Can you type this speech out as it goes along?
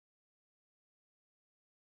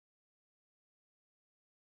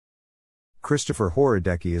Krzysztof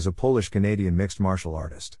Horodecki is a Polish-Canadian mixed martial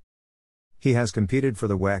artist. He has competed for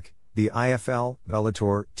the WEC, the IFL,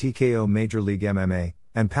 Bellator, TKO Major League MMA,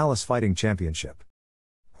 and Palace Fighting Championship.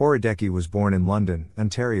 Horodecki was born in London,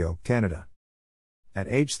 Ontario, Canada. At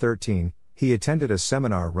age 13, he attended a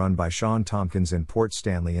seminar run by Shawn Tompkins in Port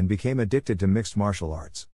Stanley and became addicted to mixed martial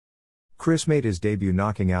arts. Chris made his debut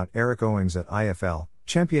knocking out Erik Owings at IFL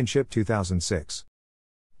Championship 2006.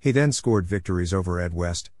 He then scored victories over Ed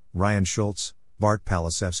West, Ryan Schultz, Bart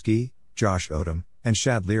Palaszewski, Josh Odom, and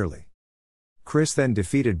Shad Lierley. Chris then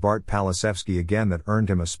defeated Bart Palaszewski again, that earned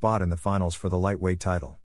him a spot in the finals for the lightweight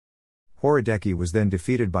title. Horodecki was then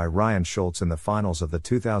defeated by Ryan Schultz in the finals of the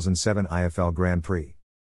 2007 IFL Grand Prix.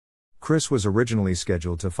 Chris was originally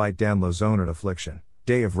scheduled to fight Dan Lozone at Affliction,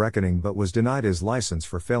 Day of Reckoning, but was denied his license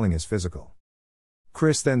for failing his physical.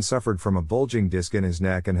 Chris then suffered from a bulging disc in his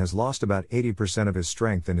neck and has lost about 80% of his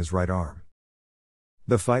strength in his right arm.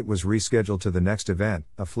 The fight was rescheduled to the next event,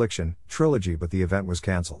 Affliction Trilogy, but the event was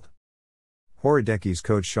cancelled. Horodecki's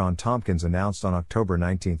coach Shawn Tompkins announced on October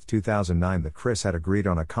 19, 2009 that Chris had agreed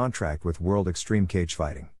on a contract with World Extreme Cage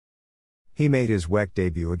Fighting. He made his WEC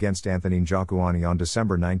debut against Anthony Njokuani on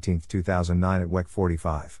December 19, 2009 at WEC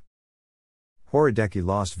 45. Horodecki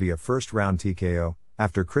lost via first-round TKO,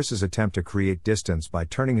 after Chris's attempt to create distance by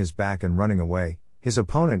turning his back and running away. His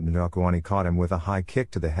opponent Njokuani caught him with a high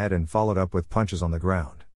kick to the head and followed up with punches on the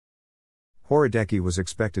ground. Horodecki was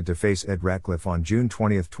expected to face Ed Ratcliffe on June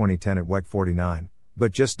 20, 2010 at WEC 49,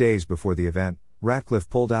 but just days before the event, Ratcliffe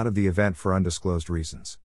pulled out of the event for undisclosed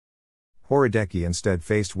reasons. Horodecki instead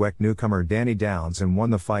faced WEC newcomer Danny Downs and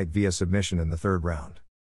won the fight via submission in the third round.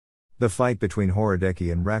 The fight between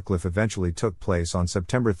Horodecki and Ratcliffe eventually took place on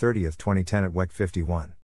September 30, 2010 at WEC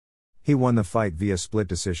 51. He won the fight via split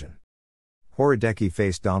decision. Horodecki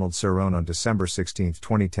faced Donald Cerrone on December 16,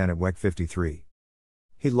 2010 at WEC 53.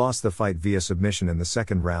 He lost the fight via submission in the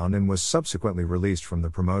second round and was subsequently released from the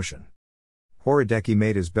promotion. Horodecki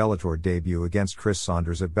made his Bellator debut against Chris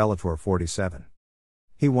Saunders at Bellator 47.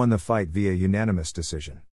 He won the fight via unanimous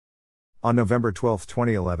decision. On November 12,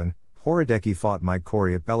 2011, Horodecki fought Mike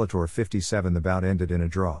Corey at Bellator 57. The bout ended in a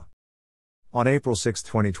draw. On April 6,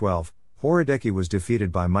 2012, Horodecki was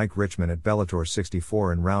defeated by Mike Richman at Bellator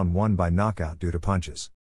 64 in round 1 by knockout due to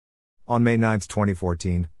punches. On May 9,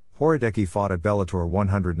 2014, Horodecki fought at Bellator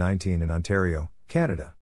 119 in Ontario,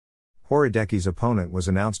 Canada. Horodecki's opponent was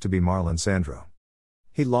announced to be Marlon Sandro.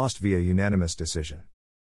 He lost via unanimous decision.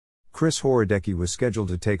 Chris Horodecki was scheduled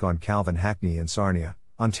to take on Calvin Hackney in Sarnia,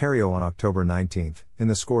 Ontario on October 19, in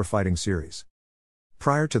the Score Fighting Series.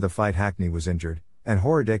 Prior to the fight, Hackney was injured, and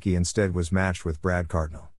Horodecki instead was matched with Brad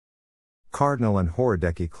Cardinal. Cardinal and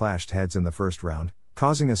Horodecki clashed heads in the first round,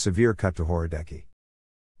 causing a severe cut to Horodecki.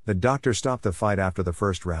 The doctor stopped the fight after the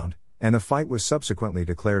first round, and the fight was subsequently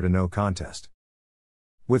declared a no contest.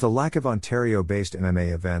 With a lack of Ontario-based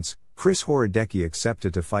MMA events, Chris Horodecki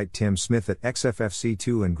accepted to fight Tim Smith at XFFC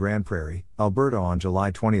 2 in Grand Prairie, Alberta on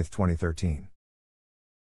July 20, 2013.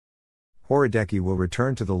 Horodecki will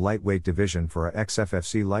return to the lightweight division for a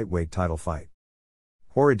XFFC lightweight title fight.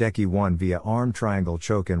 Horodecki won via arm triangle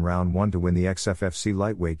choke in round 1 to win the XFFC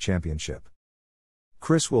lightweight championship.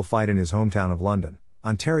 Chris will fight in his hometown of London,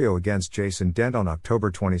 Ontario against Jason Dent on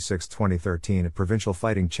October 26, 2013 at Provincial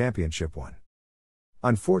Fighting Championship 1.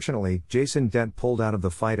 Unfortunately, Jason Dent pulled out of the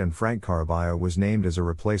fight and Frank Caraballo was named as a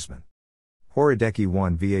replacement. Horodecki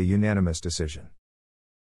won via unanimous decision.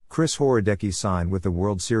 Chris Horodecki signed with the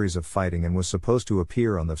World Series of Fighting and was supposed to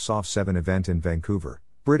appear on the SOF 7 event in Vancouver,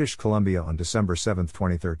 British Columbia on December 7,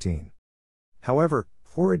 2013. However,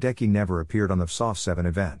 Horodecki never appeared on the SOF 7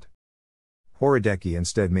 event. Horodecki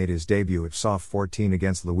instead made his debut at SOF 14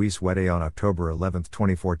 against Luis Wede on October 11,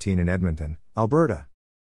 2014 in Edmonton, Alberta.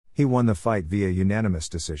 He won the fight via unanimous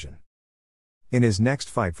decision. In his next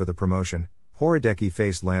fight for the promotion, Horodecki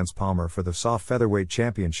faced Lance Palmer for the SOF Featherweight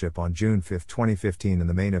Championship on June 5, 2015 in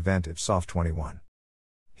the main event at SOF 21.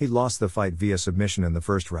 He lost the fight via submission in the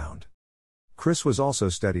first round. Chris was also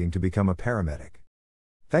studying to become a paramedic.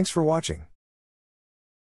 Thanks for watching.